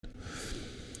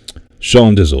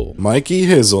Sean Dizzle. Mikey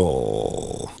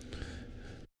Hizzle.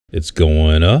 It's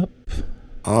going up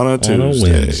on a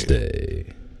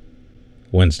Wednesday.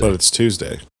 But it's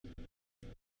Tuesday.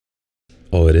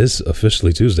 Oh, it is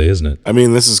officially Tuesday, isn't it? I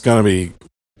mean, this is going to be,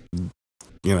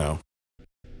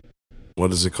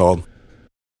 what is it called?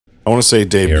 I want to say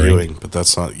debuting, but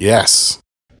that's not. Yes.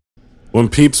 When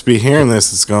peeps be hearing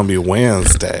this, it's going to be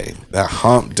Wednesday, that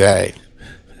hump day.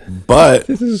 But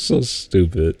this is so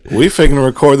stupid. We figuring to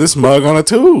record this mug on a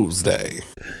Tuesday.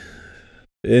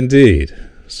 Indeed.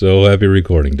 So happy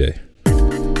recording day.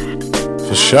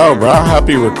 For sure, bro.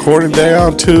 Happy recording day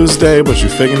on Tuesday, but you're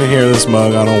figuring to hear this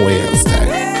mug on a Wednesday.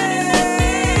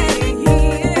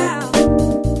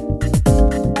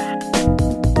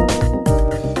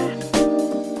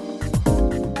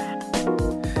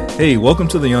 Hey, welcome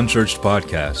to the Unchurched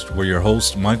Podcast, where your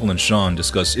hosts Michael and Sean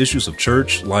discuss issues of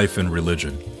church, life, and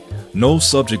religion. No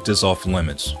subject is off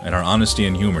limits, and our honesty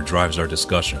and humor drives our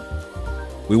discussion.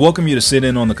 We welcome you to sit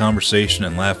in on the conversation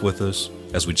and laugh with us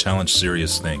as we challenge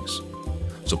serious things.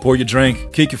 So pour your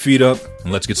drink, kick your feet up,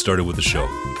 and let's get started with the show.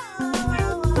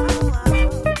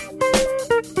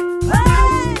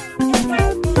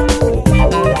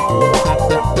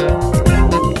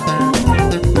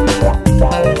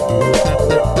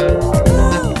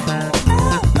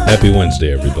 Happy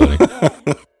Wednesday, everybody.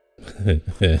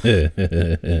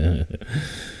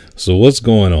 So what's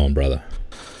going on, brother?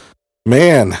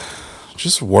 Man,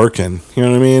 just working, you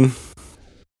know what I mean?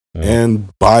 Oh. And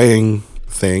buying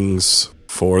things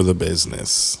for the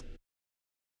business.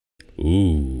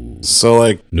 Ooh. So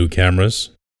like new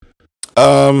cameras?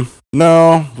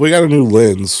 No, we got a new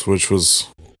lens, which was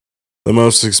the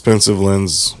most expensive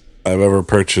lens I've ever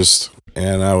purchased,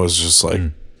 and I was just like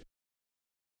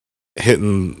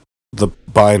hitting the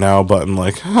buy now button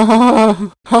like ha,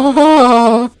 ha,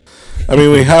 ha. I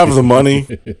mean, we have the money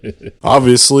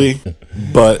obviously,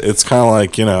 but it's kind of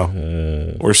like,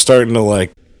 we're starting to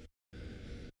like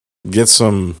get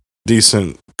some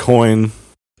decent coin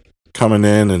coming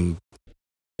in, and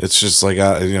it's just like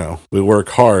we work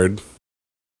hard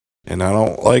and I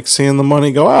don't like seeing the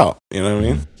money go out, you know what I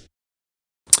mean?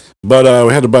 But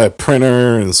we had to buy a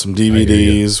printer and some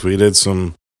DVDs.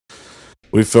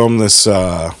 We filmed this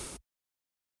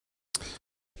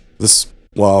it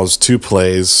was 2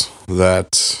 plays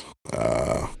that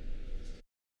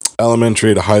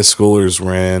elementary to high schoolers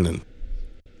ran, and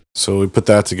so we put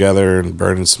that together and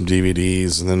burned in some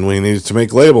DVDs, and then we needed to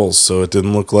make labels so it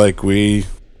didn't look like we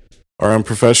are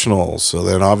unprofessional. So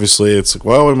then obviously it's like,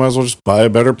 well, we might as well just buy a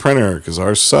better printer because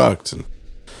ours sucked, and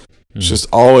it's just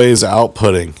always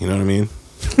outputting, you know what I mean?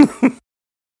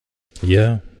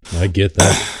 Yeah, I get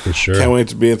that for sure. Can't wait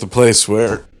to be at the place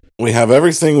where we have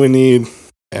everything we need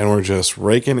and we're just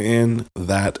raking in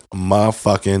that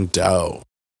motherfucking dough.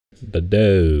 The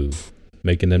dough.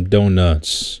 Making them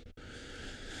donuts.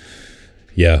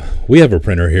 Yeah, we have a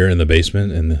printer here in the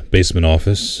basement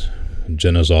office,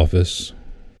 Jenna's office,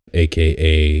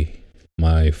 aka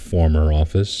my former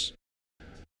office.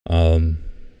 A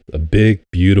big,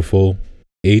 beautiful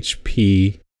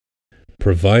HP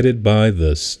provided by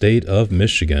the state of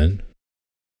Michigan,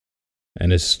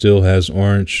 and it still has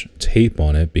orange tape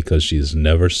on it because she's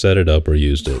never set it up or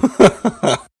used it.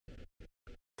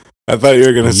 I thought you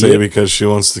were going to say because she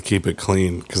wants to keep it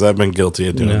clean, because I've been guilty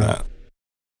of doing that.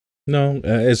 No,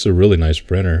 it's a really nice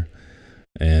printer,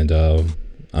 and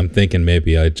I'm thinking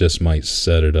maybe I just might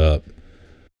set it up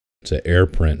to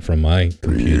AirPrint from my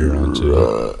computer onto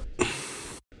it.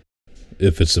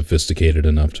 If it's sophisticated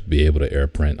enough to be able to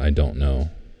AirPrint, I don't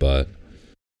know, but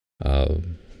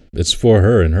it's for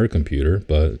her and her computer,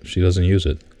 but she doesn't use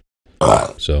it.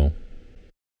 So,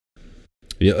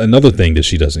 yeah, another thing that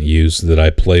she doesn't use that I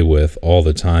play with all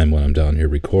the time when I'm down here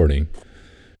recording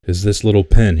is this little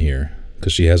pen here,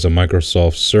 because she has a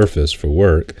Microsoft Surface for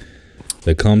work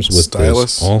that comes with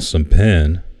this awesome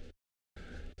pen,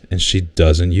 and she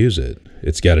doesn't use it.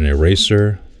 It's got an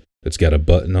eraser, it's got a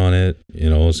button on it,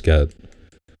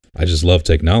 I just love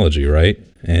technology, right?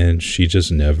 And she just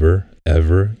never,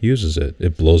 ever uses it.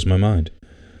 It blows my mind.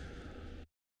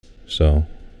 So,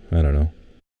 I don't know.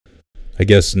 I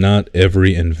guess not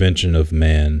every invention of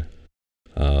man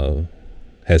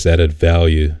has added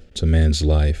value to man's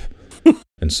life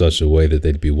in such a way that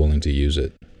they'd be willing to use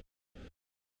it.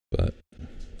 But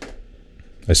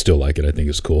I still like it. I think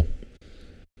it's cool.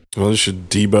 Well, you should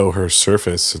debo her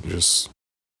Surface and just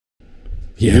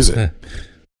use it.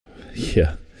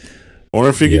 Yeah. I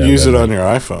wonder if you could use it on your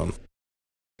iPhone.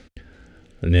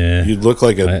 Nah. You'd look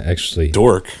like a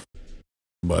dork,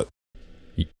 but...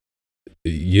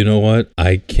 You know what?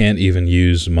 I can't even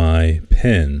use my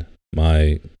pen,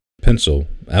 my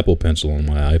Apple Pencil on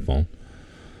my iPhone.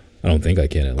 I don't think I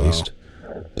can, at least.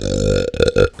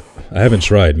 I haven't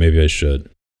tried. Maybe I should.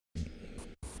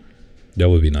 That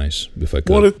would be nice if I could.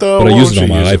 Would it though? But I What use would it on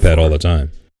you my use it iPad for? all the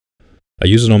time. I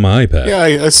use it on my iPad. Yeah,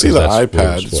 I see 'Cause the that's what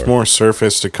iPad. it's It's for. more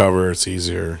surface to cover. It's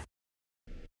easier.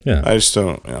 Yeah. I just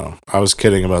don't, I was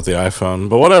kidding about the iPhone,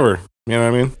 but whatever. You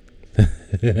know what I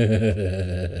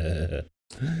mean?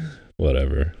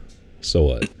 Whatever. So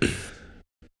what?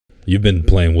 You've been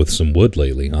playing with some wood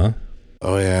lately, huh?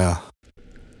 Oh, yeah.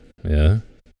 Yeah?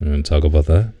 You want to talk about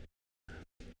that?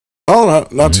 Oh,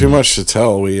 not too much to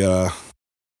tell. We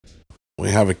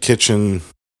have a kitchen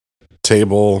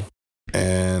table,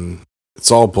 and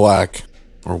it's all black,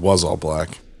 or was all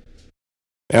black.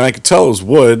 And I could tell it was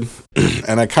wood,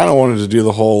 and I kind of wanted to do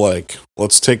the whole, like,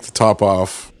 let's take the top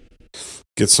off,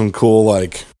 get some cool,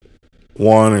 like,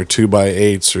 1 or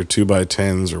 2x8s or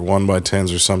 2x10s or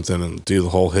 1x10s or something, and do the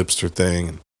whole hipster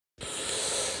thing.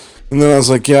 And then I was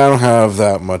like, yeah, I don't have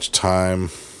that much time.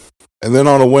 And then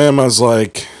on a whim, I was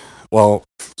like, well,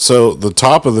 so the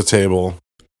top of the table,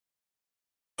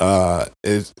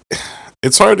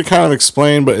 it's hard to kind of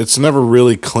explain, but it's never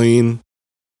really clean.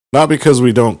 Not because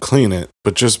we don't clean it,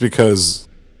 but just because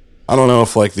I don't know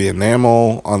if like the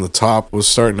enamel on the top was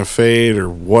starting to fade or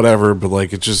whatever, but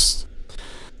like it was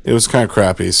kind of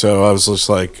crappy. So I was just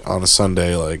like on a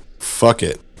Sunday, like, fuck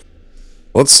it.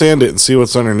 Let's sand it and see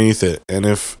what's underneath it. And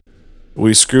if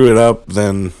we screw it up,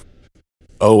 then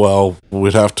oh well,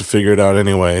 we'd have to figure it out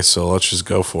anyway, so let's just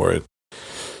go for it.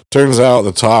 Turns out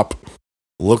the top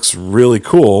looks really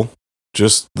cool,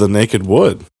 just the naked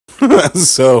wood.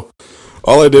 So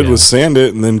all I did was sand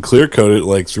it and then clear coat it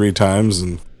like 3 times,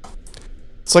 and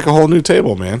it's like a whole new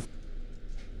table, man.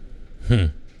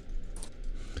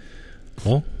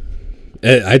 Well,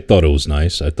 I thought it was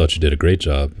nice. I thought you did a great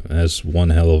job. That's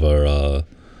one hell of a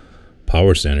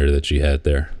power sander that you had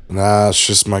there. Nah, it's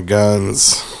just my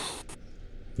guns.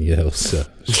 Yeah, sure.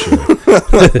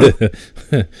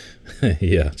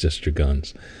 Yeah, just your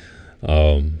guns.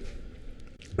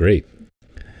 Great.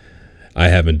 I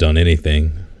haven't done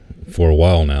anything for a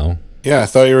while now. Yeah, I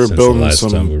thought you were Since the building last time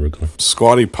some we were going.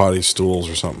 squatty potty stools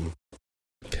or something.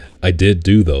 I did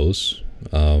do those.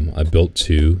 I built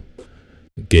 2.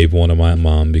 Gave one to my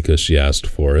mom because she asked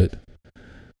for it.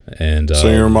 And So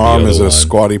your the mom other is a one,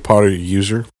 squatty potty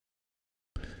user?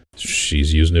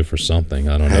 She's using it for something.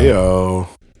 I don't know. Hey-o.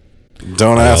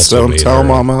 Don't I ask, also don't made tell her-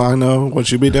 mama I know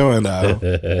what you be doing now.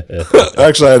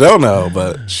 Actually, I don't know,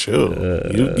 but sure,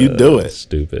 you do it.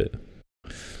 Stupid.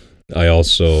 I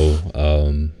also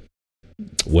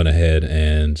went ahead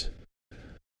and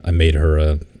I made her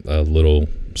a little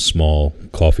small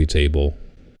coffee table.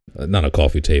 Not a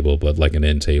coffee table, but like an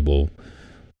end table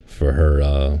for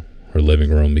her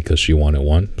living room because she wanted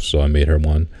one. So I made her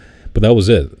one. But that was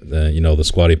it. The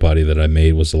squatty potty that I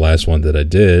made was the last one that I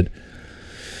did.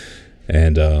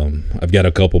 And I've got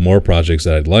a couple more projects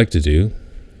that I'd like to do.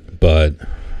 But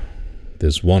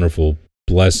this wonderful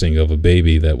blessing of a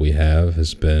baby that we have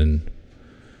has been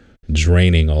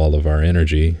draining all of our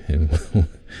energy. And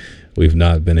we've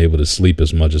not been able to sleep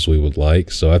as much as we would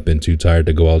like. So I've been too tired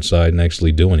to go outside and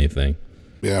actually do anything.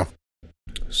 Yeah.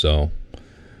 So,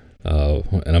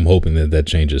 and I'm hoping that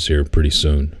changes here pretty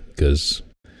soon because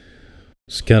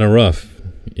it's kind of rough.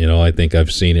 I think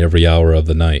I've seen every hour of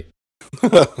the night.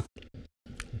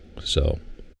 So,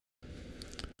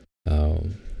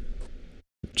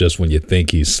 just when you think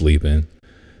he's sleeping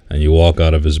and you walk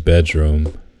out of his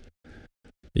bedroom,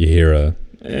 you hear a,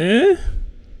 eh?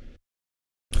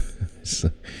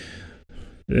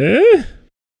 Eh?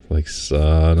 Like,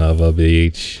 son of a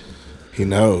bitch. He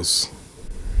knows.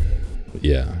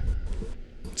 Yeah.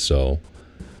 So,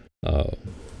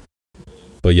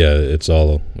 but yeah, it's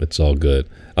all good.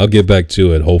 I'll get back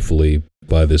to it hopefully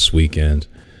by this weekend.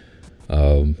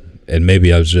 And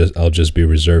maybe I'll just be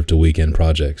reserved to weekend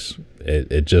projects.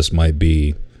 It just might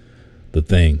be the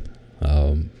thing.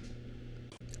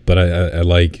 But I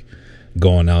like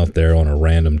going out there on a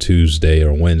random Tuesday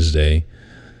or Wednesday,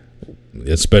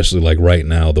 especially like right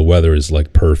now. The weather is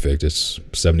like perfect. It's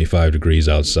 75 degrees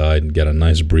outside and got a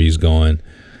nice breeze going.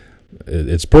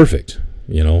 It's perfect,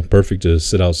 perfect to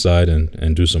sit outside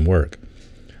and do some work.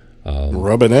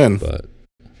 Rub it in. But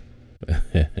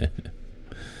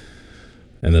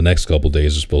and the next couple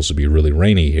days are supposed to be really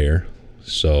rainy here.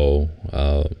 So,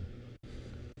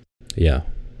 yeah,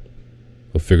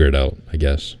 we'll figure it out, I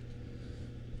guess.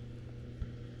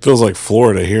 Feels like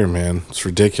Florida here, man. It's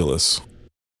ridiculous.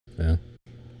 Yeah.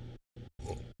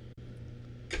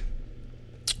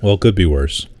 Well, it could be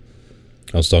worse.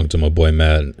 I was talking to my boy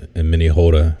Matt in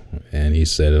Minnesota, and he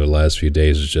said the last few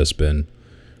days has just been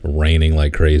raining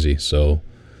like crazy. So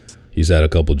he's had a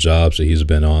couple jobs that he's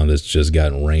been on that's just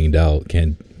gotten rained out.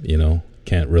 Can't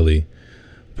really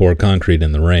pour concrete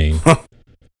in the rain.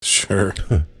 Sure.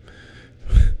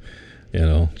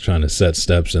 Trying to set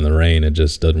steps in the rain, it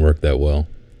just doesn't work that well.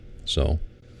 So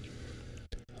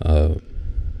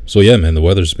yeah, man, the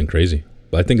weather's been crazy.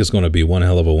 But I think it's going to be one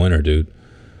hell of a winter, dude.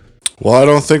 Well, I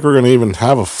don't think we're going to even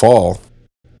have a fall.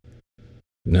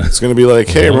 No. It's going to be like,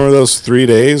 hey, remember those 3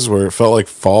 days where it felt like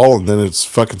fall and then it's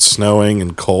fucking snowing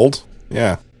and cold?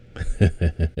 Yeah.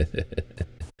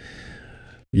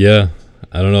 Yeah,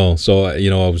 I don't know. So,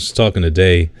 I was talking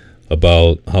today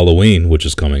about Halloween, which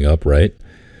is coming up, right?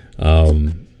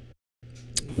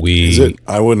 Is it?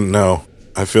 I wouldn't know.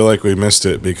 I feel like we missed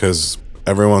it because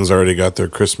everyone's already got their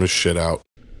Christmas shit out.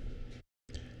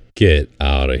 Get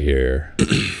out of here.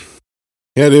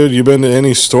 Yeah, dude, you been to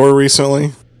any store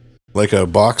recently? Like a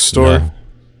box store?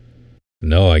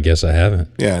 No, I guess I haven't.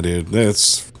 Yeah, dude.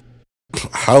 It's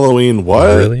Halloween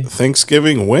what? Really?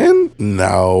 Thanksgiving when?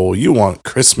 No, you want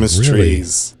Christmas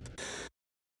trees.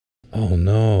 Oh,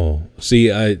 no. See,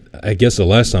 I guess the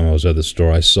last time I was at the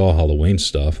store, I saw Halloween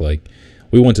stuff. Like,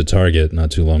 we went to Target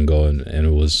not too long ago, and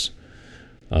it was...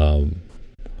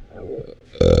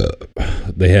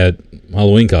 they had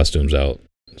Halloween costumes out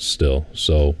still.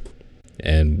 So,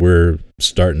 and we're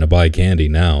starting to buy candy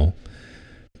now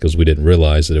because we didn't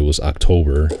realize that it was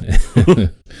October.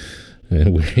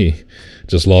 And we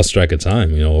just lost track of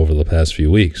time, over the past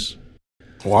few weeks.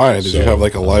 Why? Did you have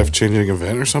like a life-changing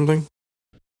event or something?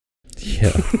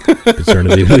 Yeah.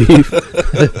 Paternity leave.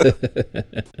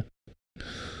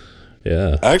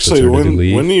 Yeah. Actually, when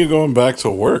are you going back to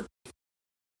work?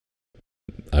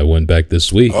 I went back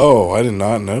this week. Oh, I did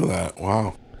not know that.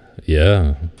 Wow.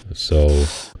 Yeah. So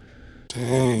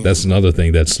dang. That's another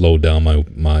thing that slowed down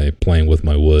my playing with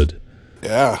my wood.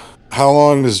 Yeah. How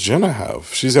long does Jenna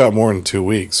have? She's got more than 2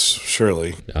 weeks,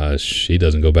 surely. She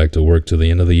doesn't go back to work till the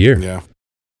end of the year. Yeah.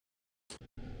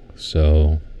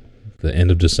 So the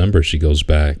end of December she goes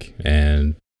back,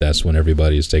 and that's when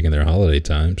everybody is taking their holiday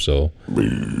time. So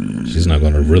she's not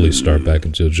going to really start back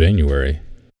until January.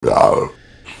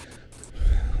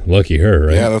 Lucky her,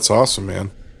 right? Yeah, that's awesome,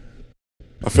 man.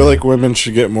 I feel like women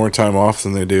should get more time off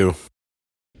than they do.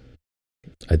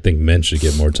 I think men should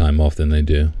get more time off than they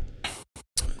do.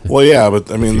 Well, yeah,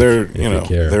 but I mean,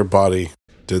 their body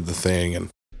did the thing, and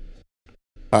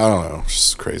I don't know, it's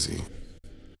just crazy.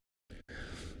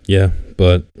 Yeah,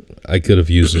 but I could have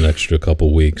used an extra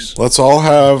couple weeks. Let's all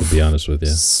have, to be honest with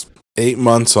you, 8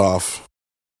 months off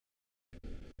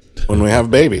when we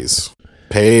have babies.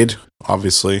 Paid,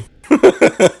 obviously.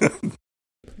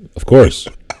 Of course.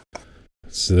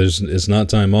 So it's not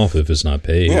time off if it's not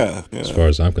paid. Yeah. As far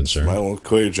as I'm concerned. Might well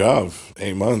quit your job.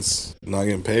 8 months, not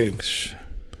getting paid.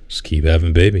 Just keep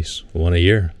having babies. 1 a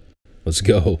year. Let's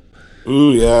go.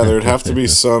 Ooh, yeah, there'd have to be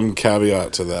some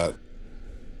caveat to that.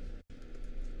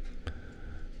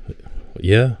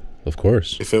 Yeah, of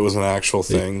course. If it was an actual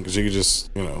thing, because you could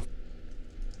just,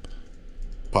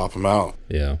 pop them out.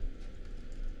 Yeah.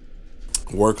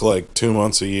 Work like 2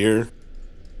 months a year.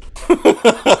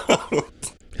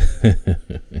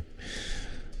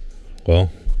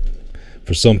 Well,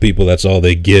 for some people, that's all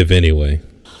they give anyway.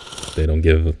 They don't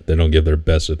give their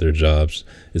best at their jobs.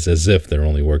 It's as if they're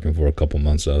only working for a couple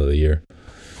months out of the year.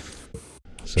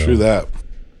 So, true that.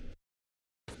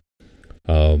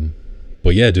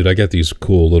 But yeah, dude, I got these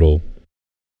cool little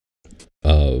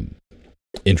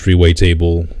entryway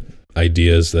table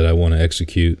ideas that I want to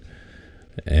execute,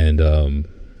 and I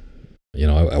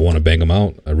want to bang them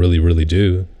out. I really, really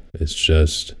do. It's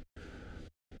just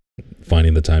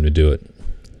finding the time to do it.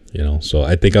 So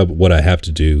I think what I have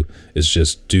to do is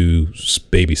just do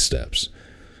baby steps.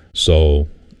 So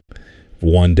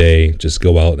one day, just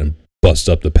go out and bust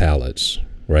up the pallets,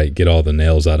 right? Get all the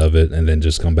nails out of it, and then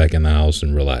just come back in the house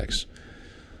and relax.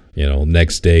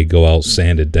 Next day, go out,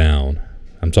 sand it down.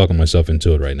 I'm talking myself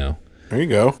into it right now. There you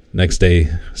go. Next day,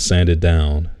 sand it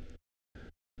down.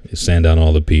 Sand down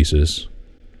all the pieces,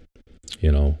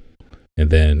 and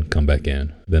then come back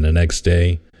in. Then the next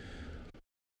day,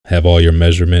 have all your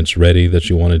measurements ready that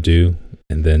you want to do,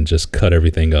 and then just cut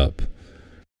everything up.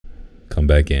 Come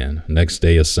back in. Next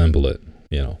day, assemble it.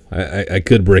 I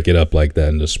could break it up like that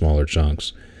into smaller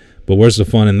chunks, but where's the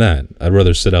fun in that? I'd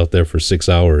rather sit out there for 6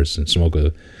 hours and smoke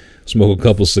a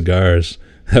couple cigars,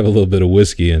 have a little bit of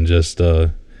whiskey, and just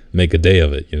make a day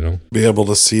of it. Be able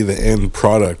to see the end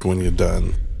product when you're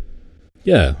done.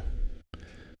 Yeah.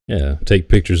 Take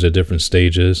pictures at different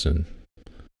stages and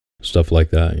stuff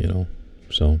like that.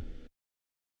 So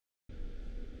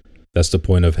that's the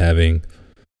point of having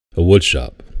a wood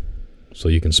shop. So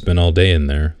you can spend all day in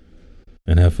there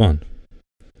and have fun.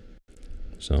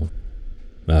 So,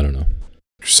 I don't know.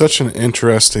 You're such an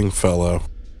interesting fellow.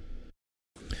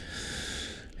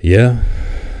 Yeah,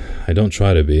 I don't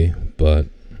try to be, but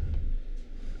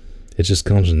it just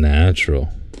comes natural.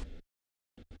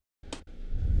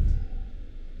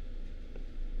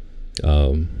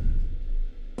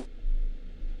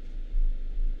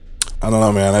 I don't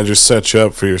know, man. I just set you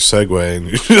up for your segue, and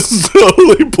you just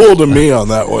totally pulled a me on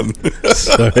that one.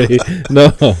 Sorry.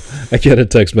 No, I got a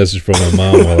text message from my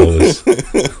mom while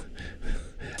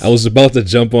I was about to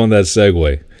jump on that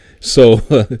segue. So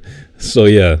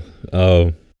yeah.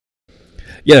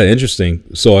 Yeah, interesting.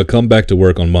 So I come back to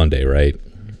work on Monday, right?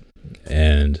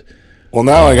 And well,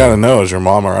 now I gotta know, is your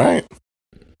mom all right?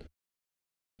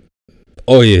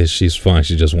 Oh yeah, she's fine.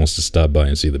 She just wants to stop by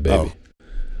and see the baby. Oh.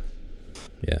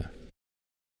 Yeah.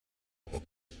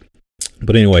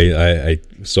 But anyway, I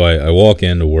walk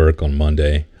into work on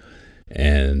Monday,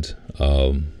 and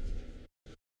a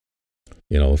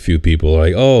few people are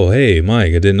like, "Oh, hey, Mike,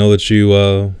 I didn't know that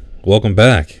you welcome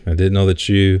back. I didn't know that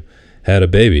you had a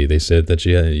baby. They said that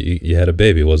you had a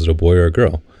baby. Was it a boy or a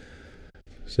girl?"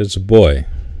 I said, "It's a boy."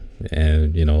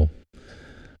 And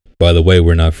by the way,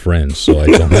 we're not friends, so I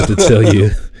don't have to tell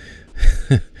you.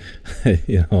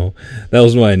 That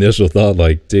was my initial thought.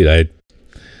 Like, dude,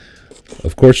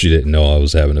 of course you didn't know I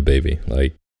was having a baby.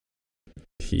 Like,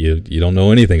 you don't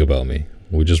know anything about me.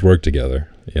 We just work together,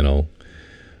 I don't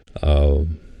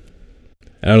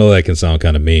know, that can sound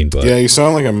kind of mean, but yeah, you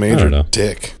sound like a major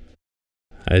dick.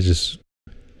 I'm just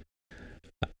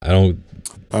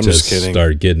kidding.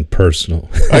 Start getting personal.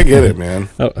 I get it, man.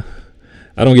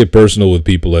 I don't get personal with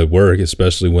people at work,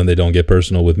 especially when they don't get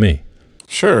personal with me.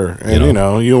 Sure,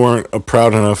 and you weren't a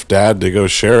proud enough dad to go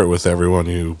share it with everyone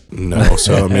you know.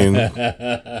 So I mean,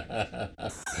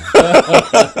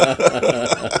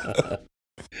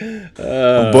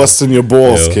 I'm busting your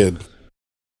balls, kid.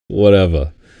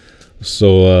 Whatever.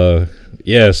 So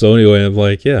so anyway, I'm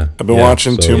like, I've been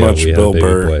watching too much Bill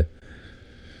Burr.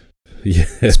 Yeah,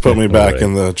 it's put me back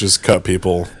in the just cut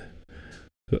people.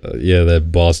 That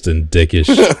Boston dickish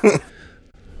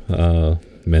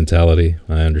mentality.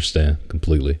 I understand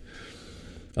completely.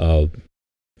 So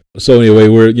anyway,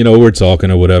 we're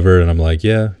talking or whatever, and I'm like,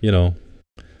 had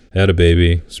a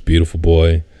baby. It's a beautiful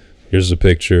boy. Here's the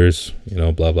pictures.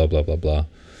 Blah blah blah blah blah.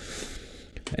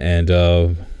 And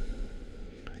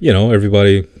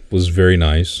everybody was very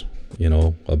nice,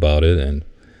 about it, and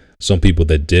some people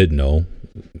that did know,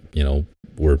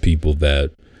 were people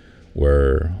that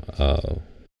were,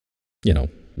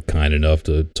 kind enough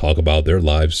to talk about their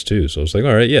lives too. So it's like,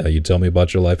 all right, you tell me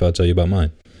about your life, I'll tell you about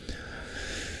mine.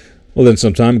 Well, then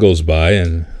some time goes by,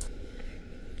 and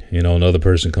another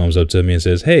person comes up to me and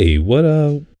says, "Hey,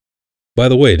 by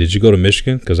the way, did you go to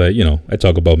Michigan?" Because I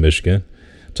talk about Michigan,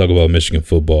 Michigan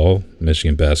football,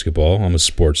 Michigan basketball. I'm a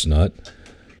sports nut,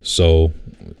 so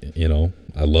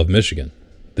I love Michigan.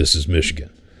 This is Michigan.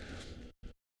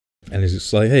 And he's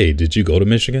just like, "Hey, did you go to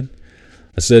Michigan?"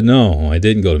 I said, "No, I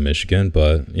didn't go to Michigan,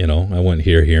 but, I went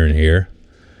here, and here.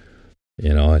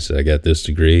 I said, I got this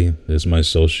degree, this is my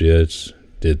associates,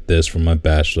 did this for my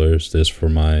bachelor's, this for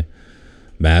my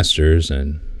master's,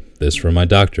 and this for my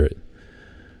doctorate."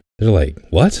 They're like,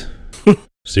 "What?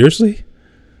 Seriously?"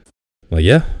 I'm like,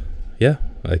 yeah.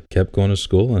 I kept going to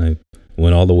school, and I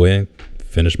went all the way and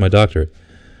finished my doctorate.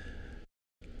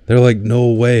 They're like, "No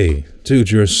way.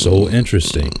 Dude, you're so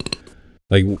interesting.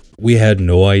 Like, we had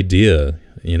no idea,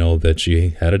 that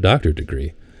you had a doctorate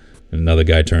degree." And another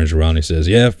guy turns around and he says,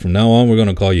 "Yeah, from now on, we're going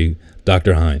to call you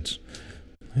Dr. Hines."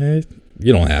 You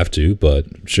don't have to, but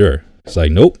sure. It's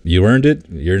like, "Nope, you earned it.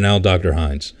 You're now Dr.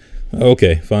 Hines."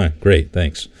 Okay, fine. Great.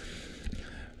 Thanks.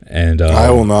 And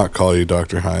I will not call you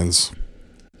Dr. Hines.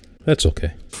 That's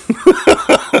okay.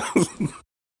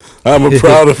 I'm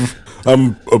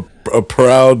a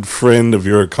proud friend of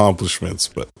your accomplishments,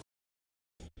 but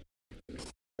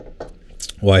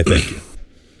why, thank you.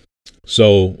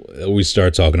 So we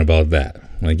start talking about that.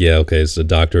 Like, it's a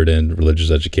doctorate in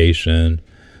religious education.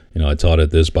 I taught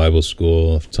at this Bible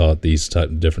school. I've taught these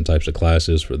different types of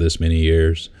classes for this many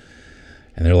years.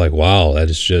 And they're like, "Wow, that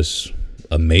is just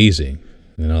amazing."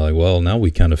 Like, well, now we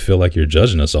kind of feel like you're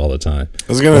judging us all the time.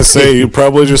 I was going to say, you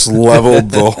probably just leveled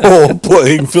the whole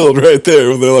playing field right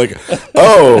there. They're like,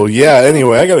 "Oh, yeah,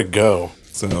 anyway, I got to go."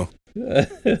 So,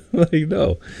 like,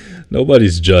 no,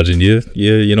 nobody's judging you.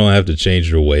 You don't have to change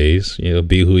your ways.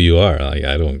 Be who you are. Like,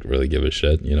 I don't really give a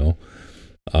shit,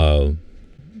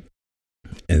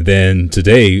 And then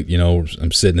today,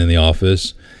 I'm sitting in the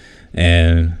office,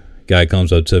 and a guy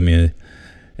comes up to me,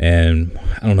 and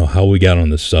I don't know how we got on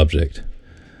this subject.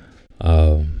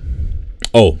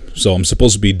 Oh, so I'm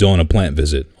supposed to be doing a plant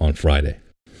visit on Friday.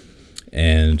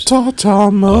 And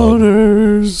Tata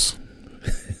Motors.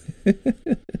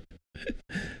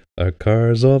 Our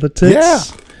cars, all the tits. Yeah.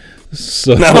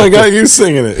 So Now I got you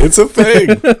singing it. It's a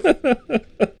thing.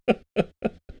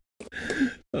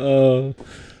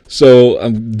 So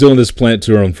I'm doing this plant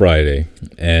tour on Friday,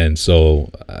 and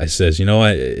so I says,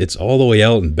 it's all the way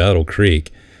out in Battle Creek.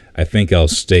 I think I'll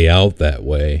stay out that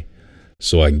way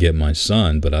so I can get my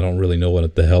son, but I don't really know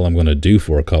what the hell I'm going to do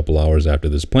for a couple hours after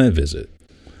this plant visit.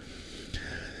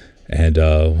 And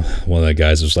one of the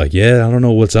guys was like, yeah, I don't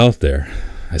know what's out there.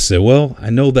 I said, well, I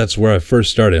know that's where I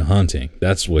first started hunting.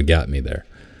 That's what got me there.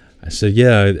 I said,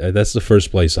 yeah, that's the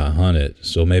first place I hunted.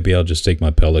 So maybe I'll just take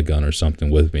my pellet gun or something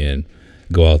with me and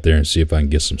go out there and see if I can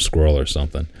get some squirrel or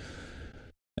something.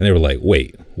 And they were like,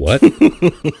 wait, what?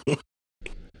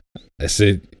 I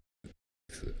said,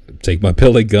 take my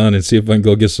pellet gun and see if I can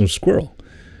go get some squirrel.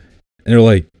 And they're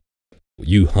like,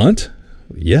 you hunt?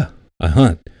 Yeah, I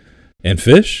hunt. And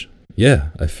fish? Yeah,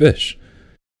 I fish.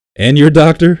 And you're a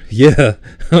doctor? Yeah,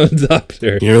 I'm a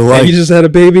doctor. You're like, and you just had a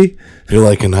baby? You're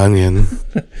like an onion.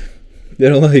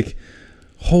 They're like,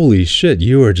 holy shit,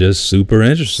 you are just super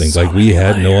interesting. So like, we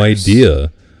had layers. no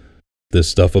idea this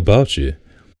stuff about you.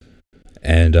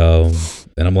 And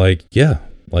I'm like, yeah,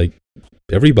 like,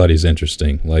 everybody's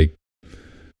interesting. Like,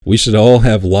 we should all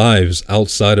have lives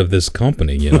outside of this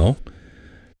company,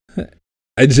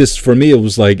 for me, it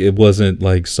was like, it wasn't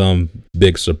like some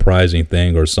big surprising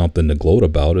thing or something to gloat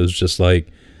about. It was just like,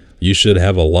 you should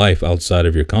have a life outside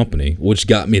of your company, which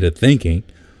got me to thinking,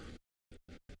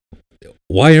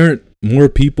 why aren't more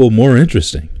people more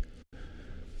interesting?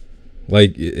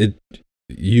 Like,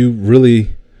 you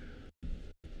really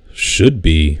should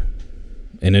be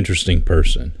an interesting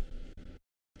person.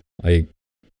 Like,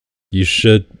 you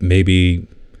should maybe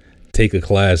take a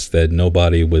class that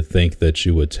nobody would think that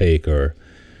you would take, or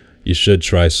you should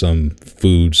try some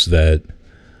foods that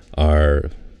are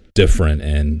different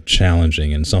and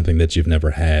challenging and something that you've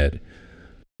never had.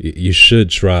 You should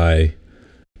try,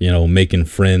 making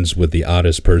friends with the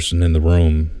oddest person in the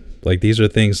room. Like, these are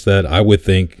things that I would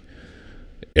think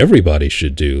everybody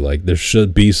should do. Like, there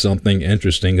should be something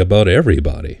interesting about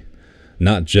everybody,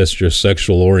 not just your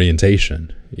sexual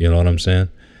orientation. You know what I'm saying?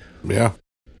 Yeah.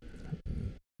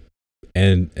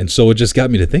 And so it just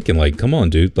got me to thinking, like, come on,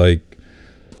 dude, like,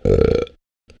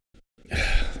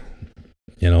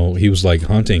 he was like,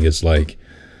 hunting is like,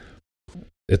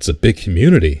 it's a big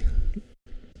community.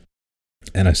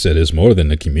 And I said, it's more than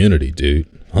a community, dude.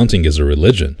 Hunting is a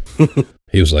religion.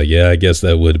 He was like, yeah, I guess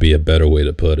that would be a better way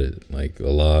to put it. Like, a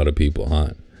lot of people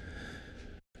hunt.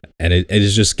 And it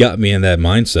just got me in that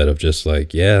mindset of just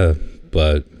like, yeah,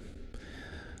 but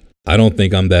I don't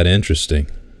think I'm that interesting.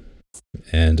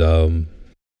 And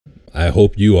I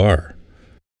hope you are.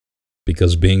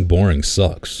 Because being boring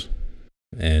sucks.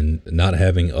 And not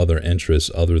having other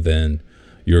interests other than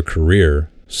your career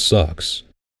sucks.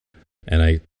 And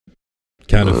I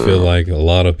kind of feel like a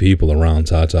lot of people around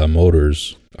Tata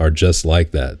Motors are just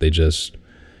like that. They're just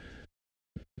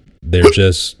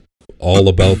all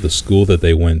about the school that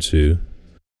they went to.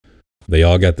 They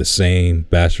all got the same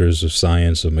bachelor's of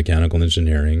science of mechanical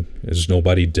engineering. There's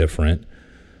nobody different.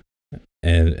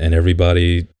 And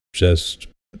everybody just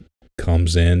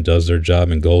comes in, does their job,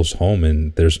 and goes home,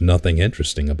 and there's nothing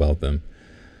interesting about them.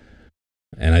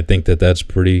 And I think that that's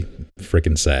pretty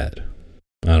freaking sad.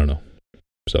 I don't know.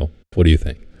 So, what do you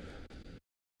think?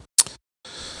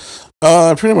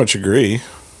 I pretty much agree.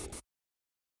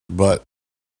 But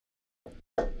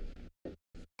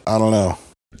I don't know.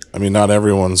 I mean, not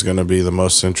everyone's going to be the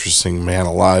most interesting man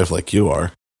alive like you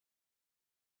are.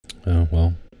 Oh,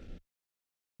 well.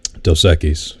 Dos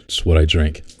Equis. It's what I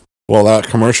drink. Well,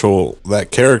 that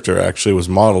character actually was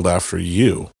modeled after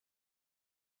you.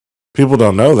 People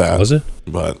don't know that. Was it?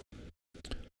 But.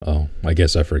 Oh, I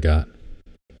guess I forgot.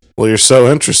 Well, you're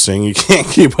so interesting, you can't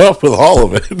keep up with all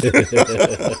of it.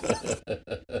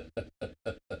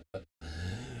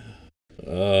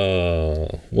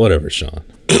 Whatever, Sean.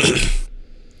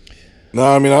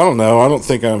 No, I mean, I don't know. I don't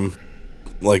think I'm,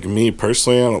 like me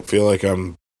personally, I don't feel like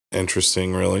I'm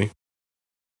interesting, really.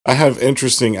 I have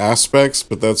interesting aspects,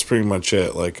 but that's pretty much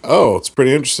it. Like, oh, it's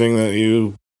pretty interesting that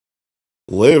you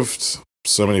lived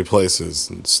so many places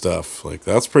and stuff. Like,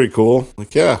 that's pretty cool.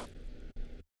 Like, yeah.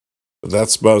 But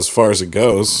that's about as far as it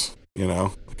goes,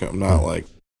 Like, I'm not like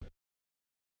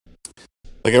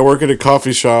I work at a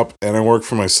coffee shop and I work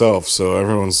for myself, so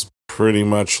everyone's pretty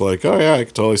much like, oh yeah, I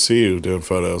can totally see you doing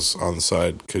photos on the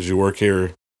side because you work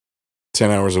here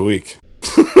 10 hours a week.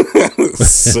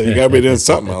 So you gotta be doing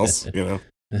something else,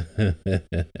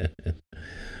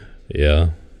 Yeah.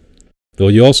 Well,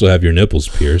 you also have your nipples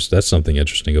pierced. That's something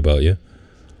interesting about you.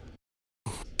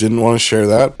 Didn't want to share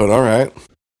that, but all right.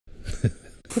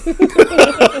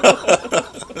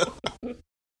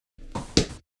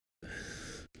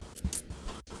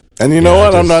 And you know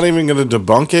what? I'm not even going to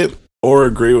debunk it or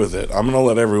agree with it. I'm going to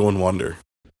let everyone wonder.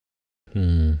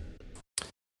 Well,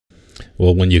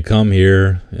 when you come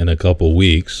here in a couple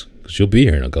weeks, because you'll be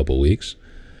here in a couple weeks,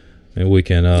 maybe we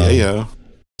can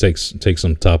take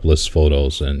some topless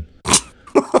photos and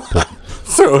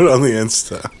throw it on the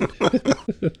Insta.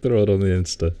 Throw it on the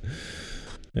Insta.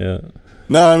 Yeah.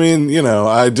 No, I mean, you know,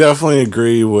 I definitely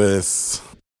agree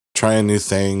with trying new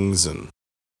things and,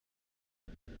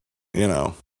 you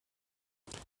know,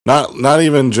 not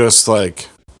even just like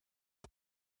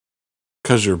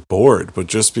because you're bored, but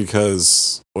just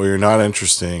because, or you're not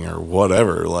interesting or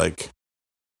whatever. Like,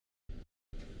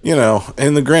 you know,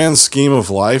 in the grand scheme of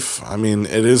life, I mean,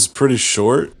 it is pretty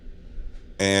short.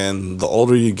 And the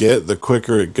older you get, the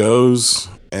quicker it goes,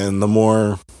 and the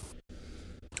more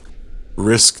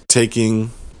risk-taking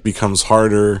becomes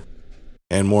harder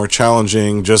and more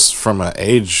challenging just from an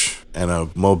age and a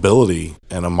mobility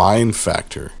and a mind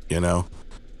factor, you know?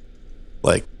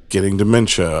 Like getting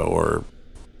dementia or,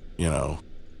 you know,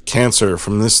 cancer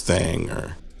from this thing,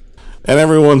 or... And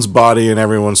everyone's body and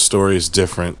everyone's story is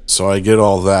different, so I get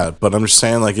all that. But I'm just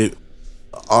saying, like, it...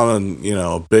 on a, you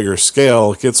know, bigger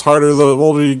scale, it gets harder the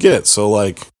older you get. So,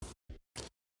 like,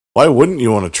 why wouldn't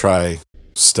you want to try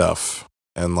stuff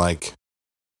and, like,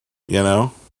 you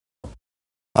know,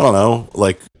 I don't know,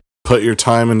 like, put your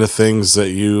time into things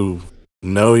that you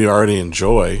know you already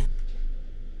enjoy.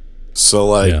 So,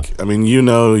 like, I mean, you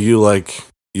know, you like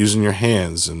using your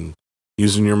hands and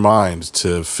using your mind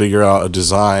to figure out a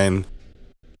design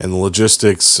and the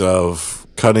logistics of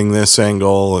cutting this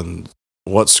angle and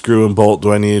what screw and bolt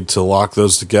do I need to lock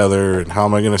those together, and how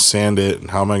am I going to sand it, and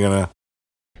how am I going to,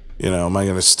 you know, am I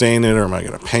going to stain it or am I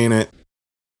going to paint it?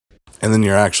 And then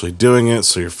you're actually doing it,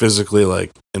 so you're physically,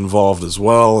 like, involved as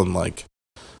well, and, like,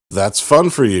 that's fun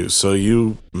for you, so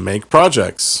you make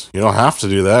projects. You don't have to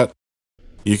do that.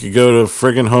 You could go to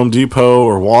friggin' Home Depot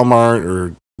or Walmart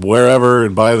or wherever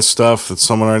and buy the stuff that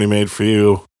someone already made for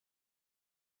you.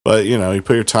 But, you know, you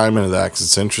put your time into that because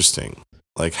it's interesting.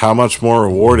 Like, how much more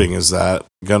rewarding is that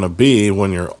going to be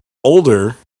when you're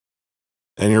older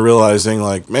and you're realizing,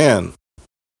 like, man,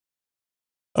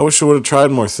 I wish I would have tried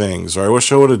more things, or I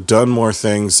wish I would have done more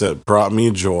things that brought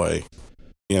me joy,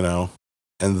 you know?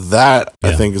 And that,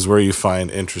 I think, is where you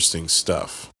find interesting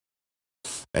stuff.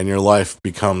 And your life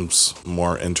becomes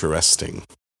more interesting.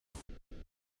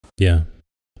 Yeah.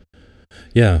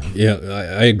 Yeah,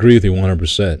 I agree with you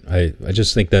 100%. I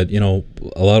just think that, you know,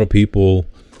 a lot of people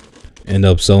end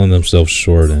up selling themselves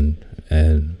short and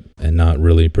not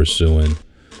really pursuing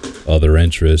other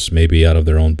interests, maybe out of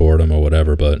their own boredom or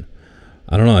whatever. But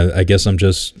I don't know. I guess I'm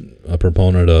just a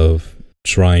proponent of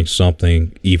trying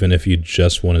something, even if you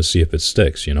just want to see if it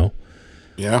sticks, you know?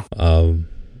 Yeah.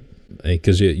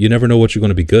 Because you never know what you're going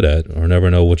to be good at, or never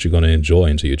know what you're going to enjoy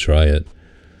until you try it.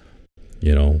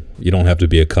 You know, you don't have to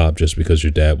be a cop just because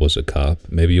your dad was a cop.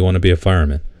 Maybe you want to be a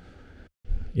fireman.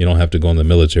 You don't have to go in the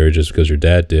military just because your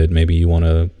dad did. Maybe you want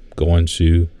to go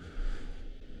into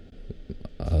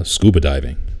scuba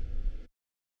diving.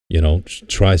 You know,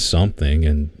 try something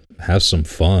and have some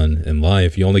fun in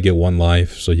life. You only get one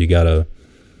life, so you gotta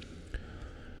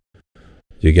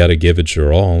give it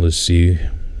your all to see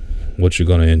what you're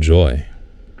going to enjoy.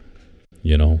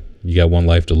 You know, you got one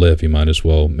life to live. You might as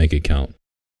well make it count.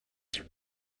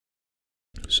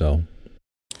 So,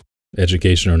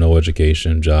 education or no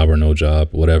education, job or no job,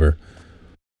 whatever.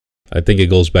 I think it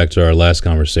goes back to our last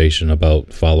conversation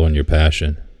about following your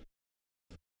passion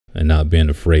and not being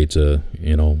afraid to,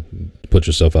 you know, put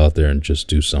yourself out there and just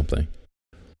do something.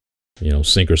 You know,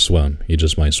 sink or swim. You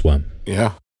just might swim.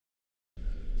 Yeah.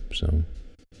 So.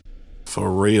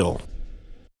 For real.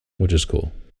 Which is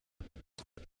cool.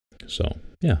 So,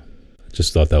 yeah. I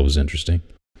just thought that was interesting.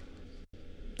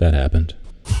 That happened.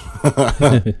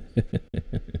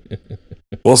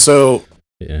 Well, so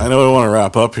I know we want to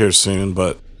wrap up here soon,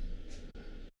 but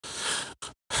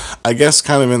I guess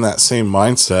kind of in that same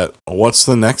mindset, what's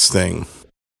the next thing?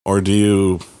 Or are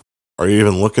you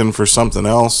even looking for something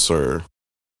else, or?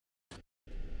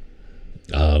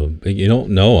 You don't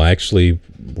know. Actually,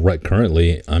 right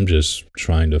currently, I'm just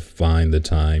trying to find the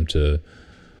time to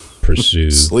pursue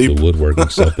the woodworking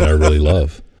stuff that I really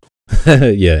love.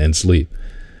 Yeah, and sleep.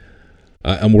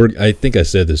 I think I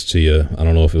said this to you. I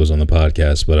don't know if it was on the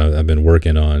podcast, but I've been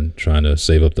working on trying to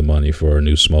save up the money for a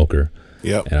new smoker.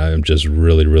 Yep. And I'm just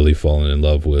really, really falling in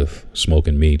love with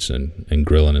smoking meats and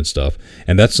grilling and stuff.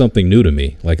 And that's something new to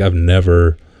me. Like, I've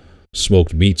never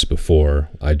smoked meats before.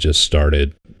 I just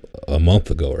started a month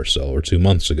ago or so, or 2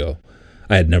 months ago.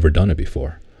 I had never done it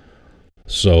before.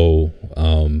 So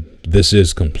this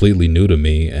is completely new to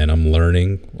me, and I'm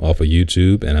learning off of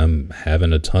YouTube, and I'm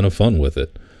having a ton of fun with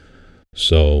it.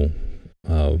 So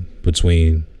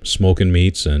between smoking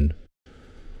meats and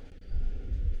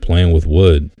playing with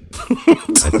wood,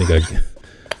 I think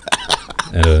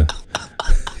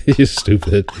you're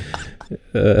stupid.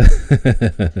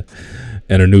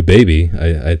 And a new baby,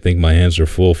 I think my hands are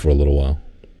full for a little while.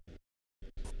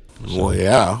 So. Well,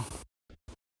 yeah.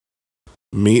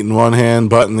 Meat in one hand,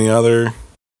 butt in the other.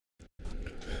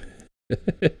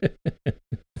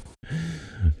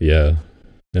 Yeah.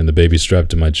 And the baby strapped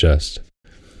to my chest.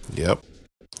 Yep.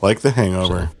 Like The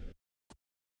Hangover.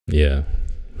 So, yeah.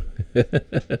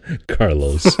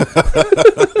 Carlos.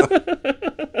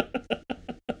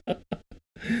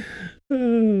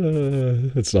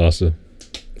 That's awesome.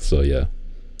 So, yeah.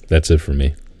 That's it for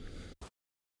me.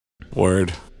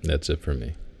 Word. That's it for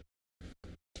me.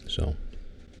 So.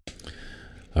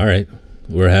 All right.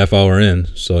 We're a half hour in,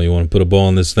 so you want to put a bow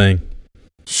on this thing?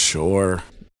 Sure.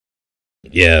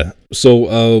 Yeah.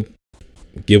 So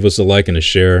give us a like and a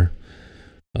share.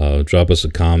 Drop us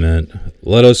a comment.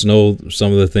 Let us know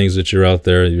some of the things that you're out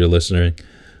there, you're listening.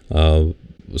 Some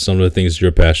of the things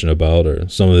you're passionate about, or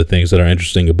some of the things that are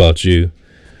interesting about you,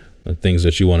 things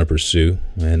that you want to pursue.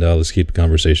 And let's keep the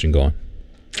conversation going.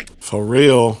 For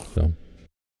real. So,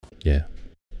 yeah.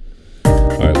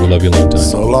 All right. We love you a long time.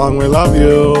 So long. We love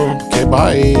you. Okay,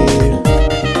 bye.